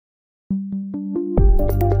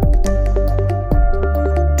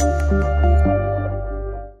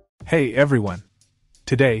Hey everyone!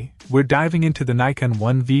 Today, we're diving into the Nikon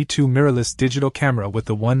 1V2 mirrorless digital camera with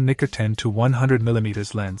the 1:10 to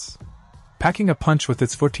 100mm lens. Packing a punch with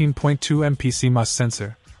its 14.2 MP CMOS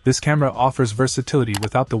sensor, this camera offers versatility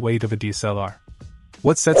without the weight of a DSLR.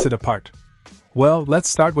 What sets it apart? Well, let's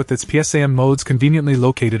start with its PSAM modes conveniently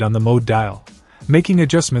located on the mode dial. Making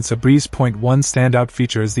adjustments a breeze. One standout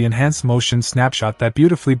feature is the enhanced motion snapshot that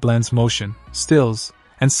beautifully blends motion, stills,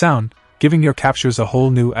 and sound, giving your captures a whole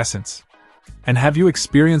new essence. And have you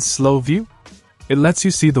experienced slow view? It lets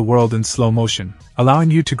you see the world in slow motion, allowing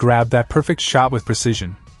you to grab that perfect shot with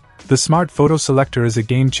precision. The Smart Photo Selector is a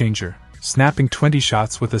game changer, snapping 20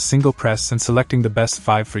 shots with a single press and selecting the best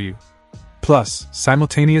 5 for you. Plus,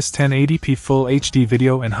 simultaneous 1080p Full HD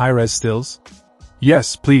video and high-res stills?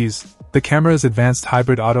 Yes, please. The camera's advanced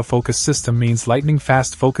hybrid autofocus system means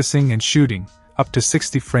lightning-fast focusing and shooting, up to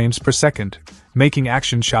 60 frames per second, making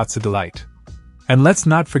action shots a delight. And let's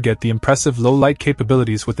not forget the impressive low-light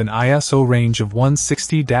capabilities with an ISO range of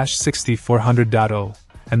 160-6400.0,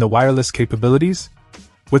 and the wireless capabilities?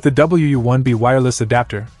 With the WU1B wireless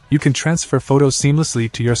adapter, you can transfer photos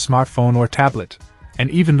seamlessly to your smartphone or tablet, and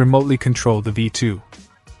even remotely control the V2.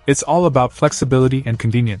 It's all about flexibility and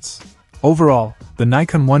convenience. Overall, the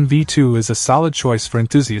Nikon 1V2 is a solid choice for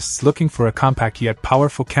enthusiasts looking for a compact yet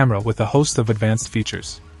powerful camera with a host of advanced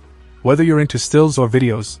features. Whether you're into stills or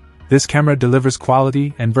videos, this camera delivers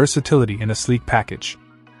quality and versatility in a sleek package.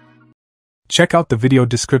 Check out the video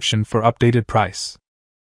description for updated price.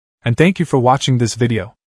 And thank you for watching this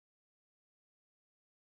video.